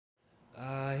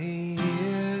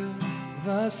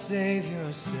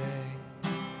Savior say,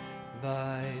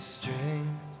 thy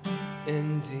strength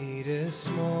indeed is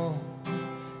small.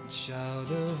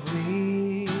 Child of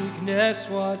weakness,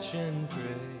 watch and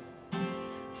pray.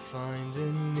 Find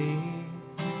in me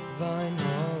thine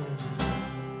all in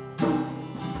all.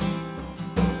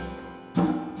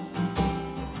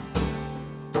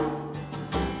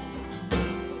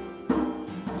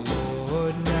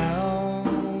 Lord, now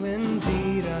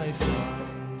indeed I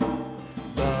find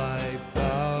thy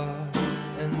power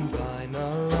and thine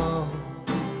alone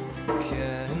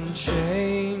can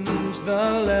change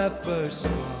the leper's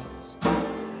spots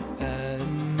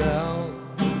and melt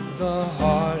the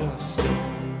heart of stone.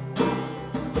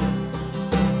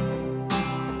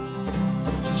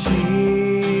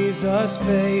 Jesus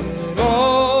paid it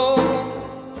all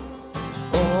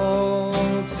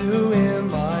to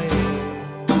him I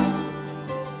owe.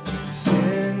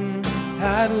 Sin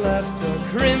had left a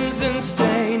crimson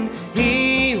stain,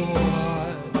 he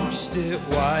washed it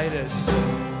white as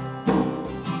snow.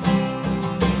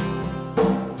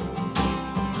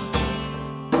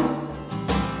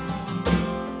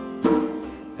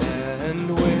 And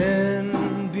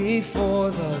when before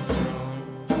the throne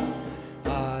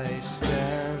I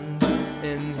stand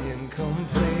in him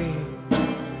complete,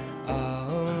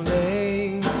 I'll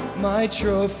lay my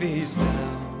trophies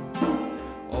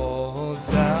down, all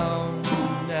down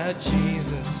at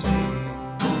Jesus' feet.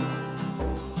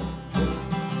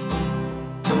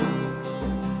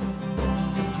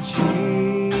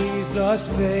 Jesus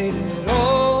paid it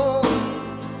all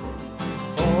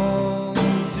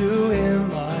to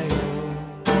him I owe.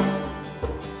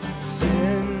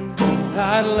 Sin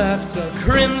had left a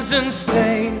crimson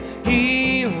stain,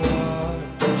 he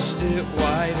washed it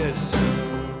white as snow.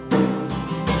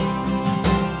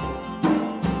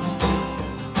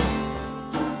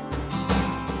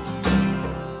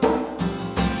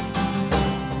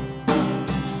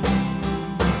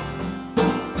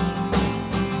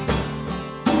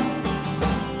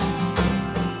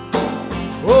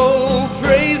 Oh,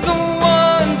 praise the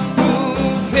one who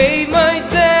paid my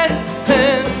debt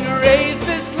and raised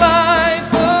this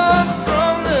life up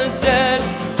from the dead.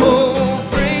 Oh,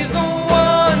 praise the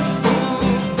one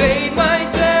who paid my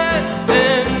debt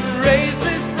and raised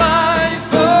this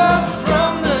life up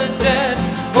from the dead.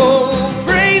 Oh,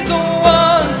 praise the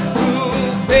one who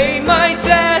paid my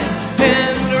debt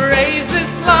and raised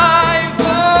this life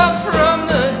up from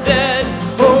the dead.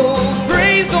 Oh,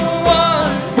 praise the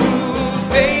one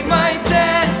paid my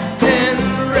debt and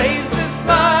raised this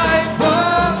life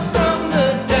up from the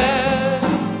dead.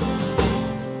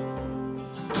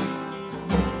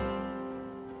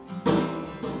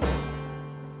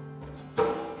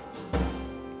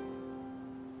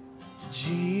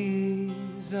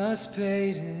 Jesus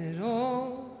paid it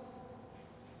all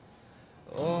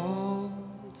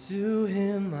to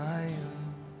him I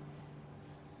owe.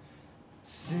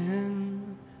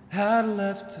 Sin had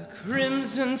left a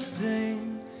crimson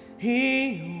stain,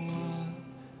 he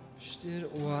washed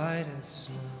it white as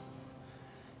snow.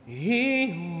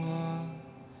 He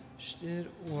washed it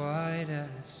white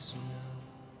as snow.